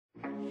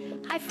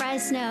Hi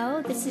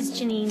Fresno, this is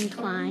Jenine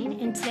Klein,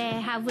 and today I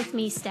have with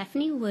me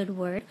Stephanee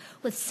Woodward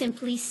with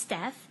Simply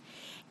Steph,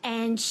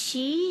 and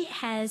she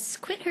has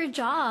quit her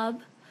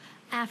job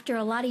after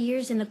a lot of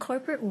years in the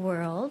corporate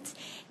world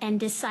and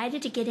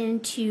decided to get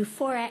into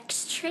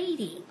Forex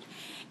trading.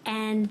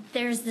 And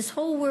there's this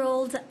whole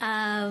world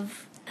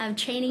of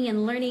training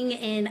and learning,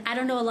 and I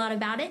don't know a lot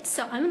about it,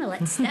 so I'm going to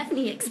let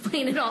Stephanee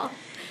explain it all.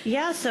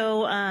 Yeah,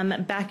 so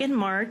back in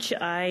March,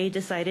 I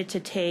decided to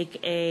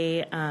take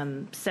a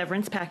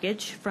severance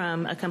package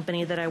from a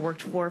company that I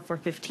worked for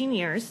 15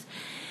 years.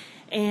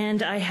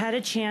 And I had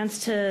a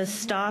chance to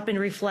stop and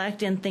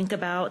reflect and think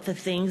about the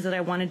things that I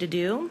wanted to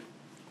do.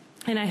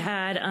 And I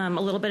had a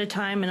little bit of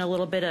time and a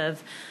little bit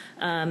of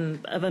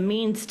a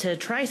means to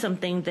try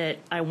something that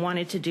I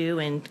wanted to do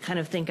and kind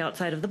of think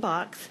outside of the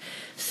box.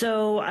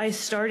 So I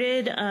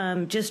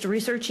started just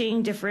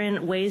researching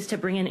different ways to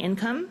bring in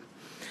income.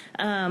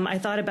 I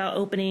thought about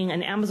opening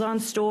an Amazon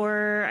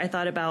store. I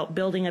thought about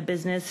building a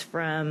business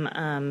from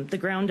the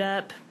ground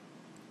up.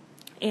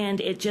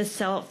 And it just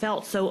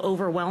felt so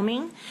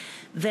overwhelming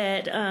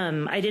that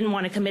I didn't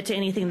want to commit to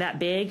anything that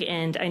big,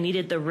 and I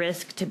needed the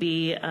risk to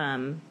be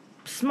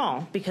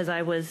small because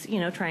I was,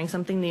 trying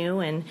something new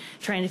and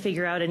trying to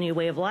figure out a new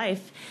way of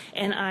life.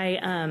 And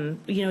I,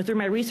 through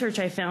my research,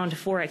 I found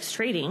Forex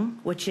trading,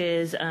 which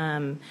is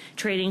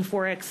trading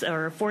Forex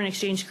or foreign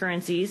exchange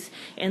currencies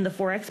in the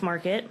Forex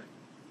market.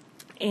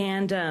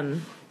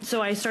 And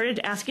so I started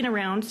asking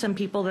around some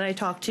people that I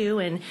talked to,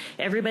 and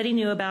everybody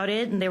knew about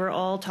it, and they were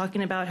all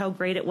talking about how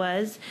great it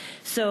was.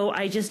 So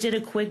I just did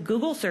a quick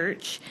Google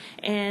search,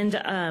 and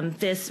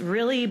this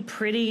really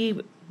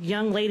pretty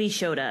young lady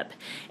showed up,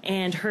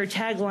 and her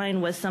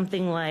tagline was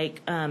something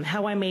like,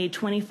 how I made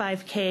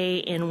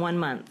 $25K in 1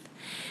 month.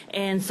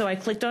 And so I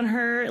clicked on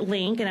her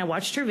link and I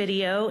watched her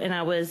video, and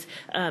I was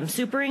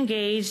super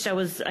engaged.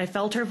 I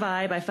felt her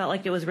vibe. I felt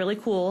like it was really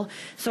cool.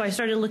 So I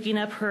started looking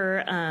up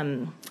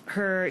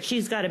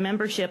she's got a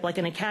membership, like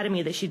an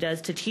academy that she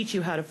does to teach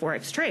you how to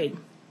Forex trade.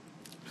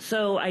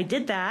 So I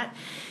did that,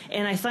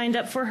 and I signed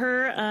up for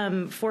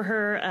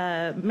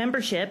her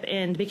membership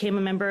and became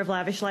a member of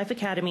Lavish Life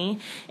Academy.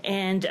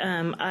 And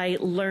I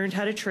learned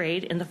how to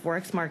trade in the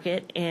Forex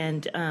market,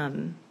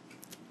 and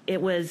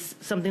it was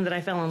something that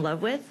I fell in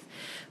love with.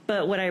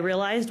 But what I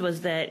realized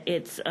was that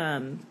it's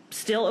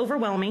still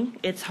overwhelming.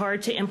 It's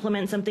hard to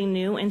implement something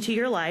new into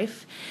your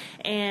life.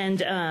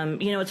 And,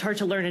 it's hard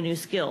to learn a new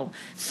skill.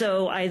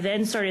 So I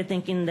then started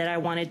thinking that I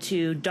wanted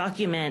to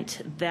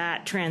document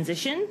that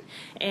transition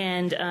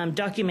and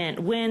document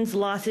wins,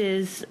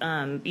 losses,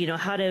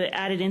 how to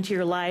add it into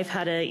your life,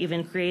 how to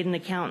even create an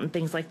account and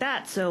things like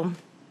that. So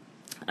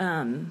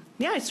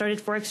I started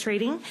Forex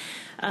trading.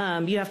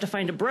 You have to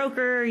find a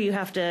broker. You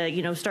have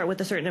to, start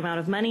with a certain amount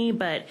of money.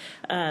 But,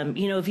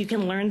 if you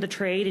can learn the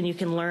trade and you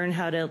can learn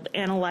how to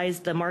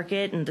analyze the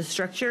market and the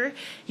structure,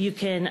 you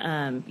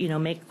can,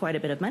 make quite a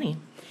bit of money.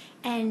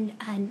 And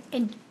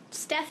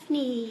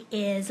Stephanee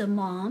is a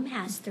mom,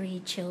 has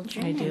 3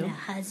 children and a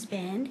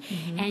husband.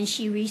 Mm-hmm. And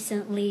she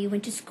recently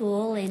went to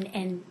school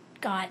and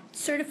got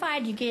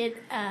certified. You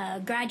get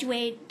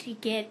graduate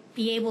to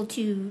be able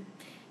to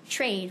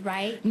trade,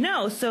 right?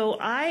 No, so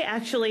I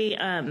actually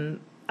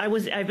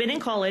I've been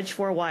in college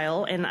for a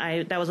while, and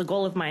that was a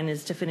goal of mine,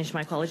 is to finish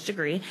my college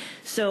degree.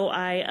 So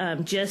I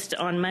just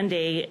on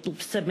Monday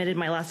submitted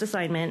my last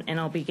assignment, and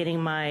I'll be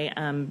getting my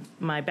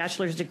my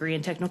bachelor's degree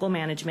in technical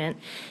management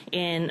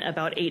in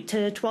about 8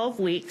 to 12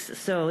 weeks.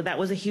 So that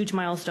was a huge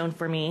milestone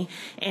for me.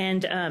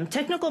 And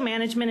technical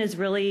management is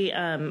really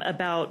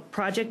about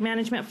project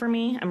management for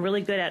me. I'm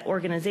really good at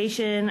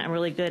organization. I'm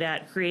really good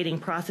at creating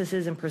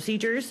processes and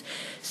procedures.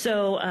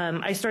 So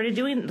I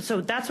started so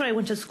that's what I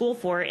went to school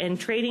for, and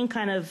trading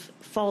kind of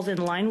falls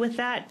in line with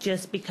that,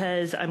 just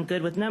because I'm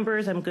good with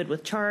numbers, I'm good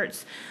with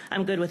charts,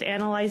 I'm good with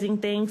analyzing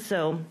things.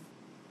 So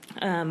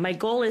my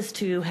goal is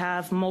to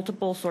have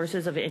multiple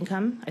sources of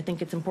income. I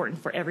think it's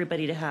important for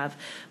everybody to have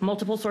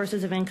multiple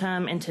sources of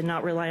income and to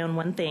not rely on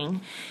one thing.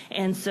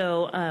 And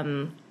so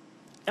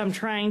I'm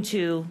trying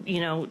to,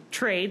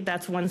 trade.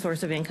 That's one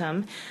source of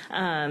income.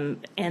 And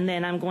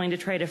then I'm going to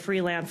try to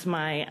freelance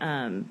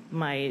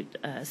my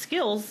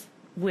skills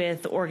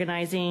with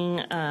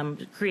organizing,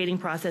 creating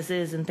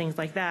processes and things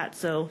like that.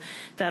 So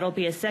that'll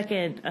be a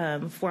second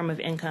form of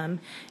income.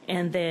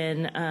 And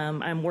then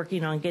I'm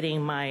working on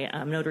getting my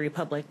notary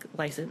public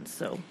license.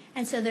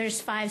 And so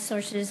there's 5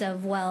 sources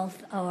of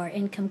wealth or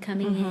income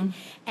coming in.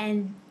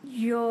 And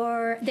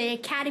the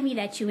academy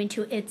that you went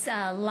to, it's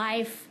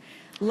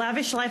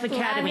Lavish Life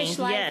Academy. Lavish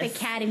Life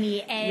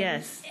Academy.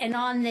 And, and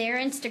on their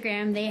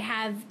Instagram, they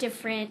have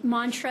different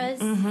mantras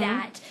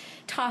that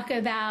talk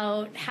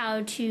about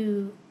how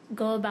to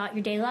go about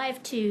your daily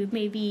life to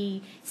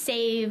maybe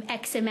save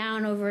X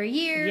amount over a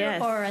year,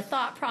 or a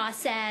thought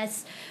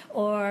process,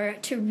 or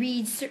to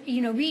read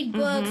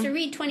books or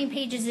read 20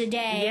 pages a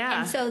day.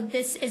 And so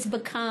this has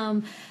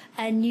become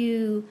a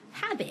new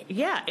habit.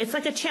 Yeah, it's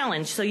like a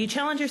challenge. So you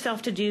challenge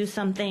yourself to do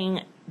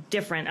something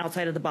different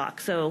outside of the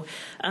box. So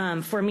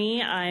for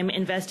me, I'm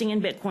investing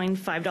in Bitcoin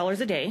 $5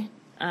 a day.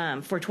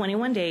 for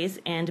 21 days,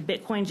 and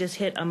Bitcoin just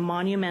hit a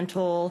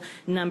monumental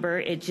number.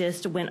 It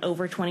just went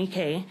over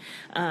 20K.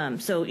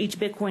 So each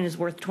Bitcoin is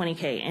worth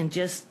 20K, and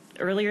just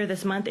earlier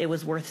this month it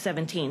was worth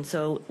 17.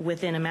 So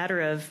within a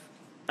matter of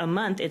a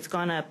month, it's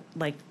gone up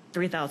like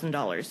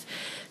 $3,000.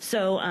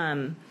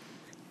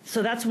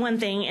 So that's one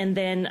thing. And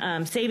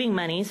then saving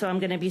money. So I'm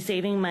going to be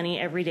saving money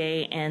every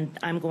day, and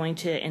I'm going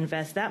to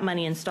invest that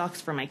money in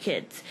stocks for my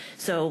kids.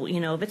 So,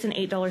 if it's an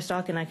 $8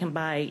 stock and I can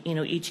buy,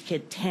 each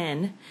kid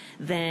 10,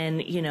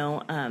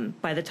 then,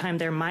 by the time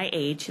they're my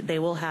age, they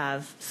will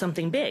have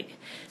something big.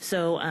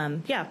 So,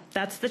 yeah,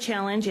 that's the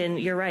challenge. And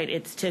you're right.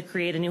 It's to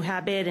create a new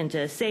habit and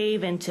to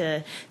save and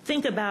to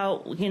think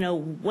about,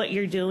 what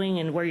you're doing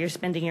and where you're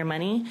spending your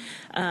money.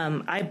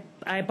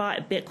 I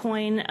bought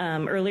Bitcoin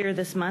earlier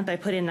this month. I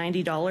put in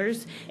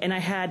 $90, and I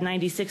had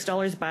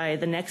 $96 by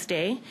the next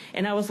day.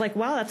 And I was like,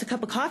 wow, that's a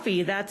cup of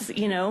coffee. That's,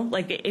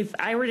 like if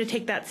I were to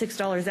take that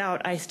 $6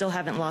 out, I still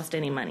haven't lost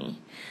any money.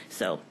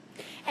 So.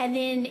 And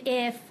then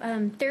if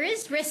there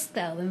is risk,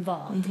 though,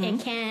 involved, it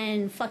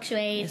can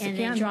fluctuate and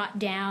then drop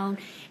down.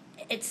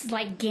 It's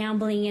like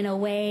gambling in a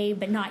way,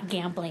 but not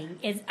gambling.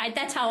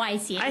 That's how I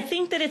see it. I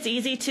think that it's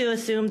easy to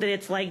assume that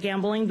it's like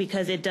gambling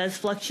because it does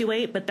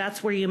fluctuate, but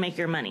that's where you make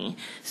your money.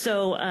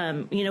 So,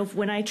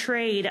 when I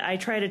trade, I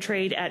try to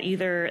trade at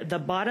either the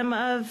bottom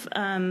of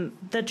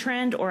the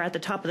trend or at the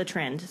top of the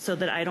trend so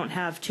that I don't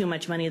have too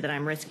much money that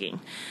I'm risking.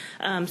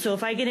 So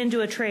if I get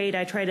into a trade,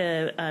 I try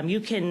to,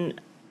 you can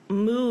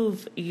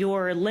move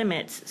your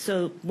limits.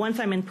 So once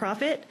I'm in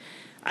profit,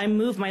 I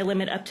move my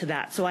limit up to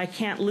that, so I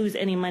can't lose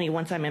any money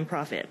once I'm in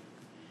profit.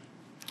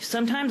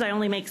 Sometimes I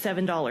only make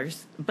 $7,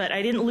 but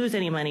I didn't lose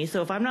any money,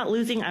 so if I'm not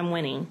losing, I'm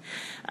winning.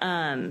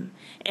 And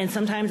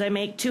sometimes I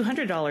make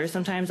 $200.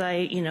 Sometimes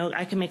I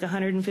can make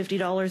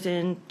 $150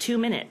 in 2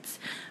 minutes.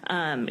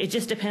 It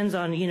just depends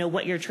on,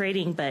 what you're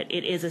trading, but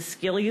it is a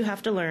skill you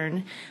have to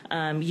learn.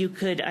 You're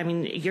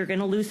going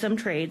to lose some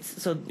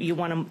trades, so you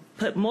want to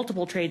put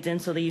multiple trades in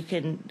so that you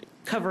can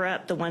cover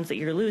up the ones that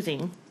you're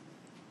losing.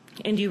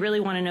 And you really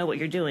want to know what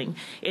you're doing.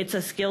 It's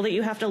a skill that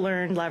you have to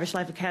learn. Lavish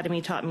Life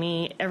Academy taught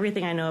me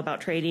everything I know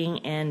about trading,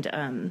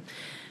 and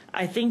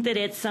I think that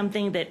it's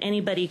something that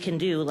anybody can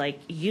do. Like,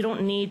 you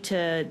don't need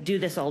to do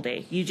this all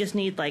day. You just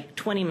need like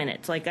 20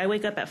 minutes. Like, I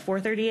wake up at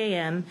 4:30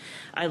 a.m.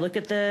 I look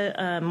at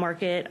the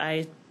market.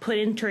 I put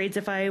in trades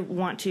if I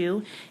want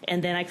to,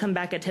 and then I come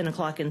back at 10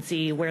 o'clock and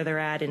see where they're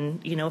at, and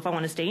if I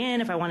want to stay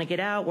in, if I want to get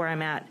out, where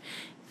I'm at.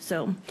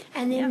 So.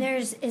 And then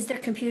is there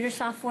computer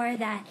software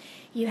that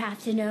you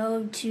have to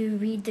know to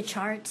read the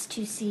charts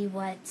to see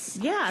what's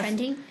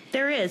trending?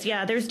 There is.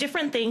 Yeah, there's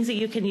different things that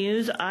you can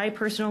use. I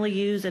personally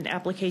use an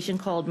application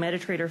called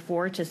MetaTrader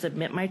 4 to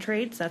submit my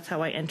trades. That's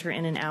how I enter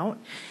in and out.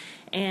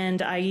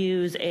 And I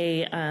use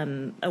a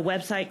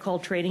website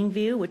called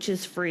TradingView, which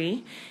is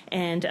free.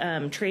 And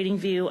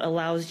TradingView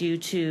allows you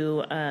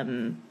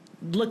to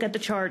look at the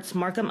charts,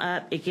 mark them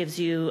up. It gives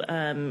you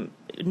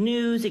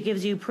news. It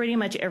gives you pretty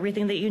much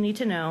everything that you need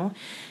to know.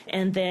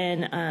 And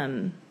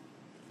then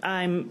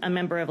I'm a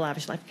member of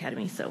Lavish Life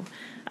Academy, so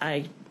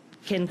I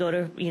can go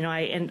to,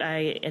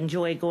 I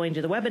enjoy going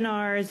to the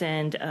webinars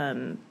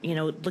and,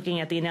 looking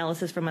at the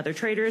analysis from other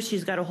traders.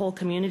 She's got a whole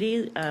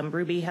community.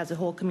 Ruby has a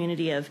whole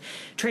community of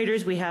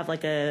traders. We have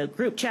like a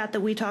group chat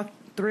that we talk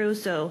through,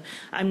 so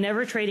I'm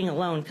never trading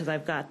alone because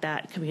I've got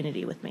that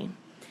community with me.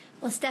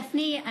 Well,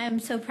 Stephanee, I'm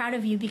so proud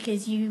of you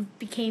because you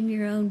became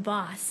your own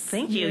boss.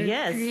 Thank you,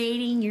 yes.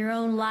 Creating your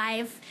own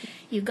life.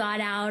 You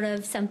got out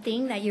of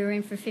something that you were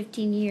in for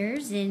 15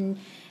 years, and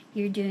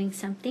you're doing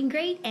something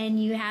great,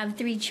 and you have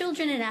 3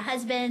 children and a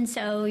husband,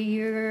 so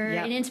you're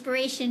an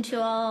inspiration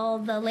to all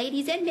the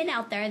ladies and men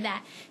out there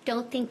that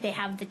don't think they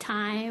have the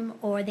time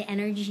or the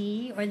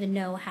energy or the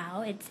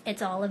know-how.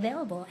 It's all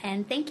available.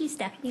 And thank you,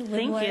 Stephanee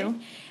Woodward. Thank you.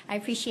 I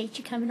appreciate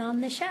you coming on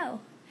the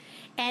show.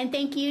 And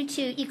thank you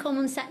to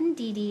Ecoleman Sutton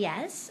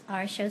DDS,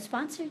 our show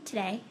sponsor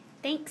today.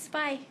 Thanks.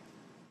 Bye.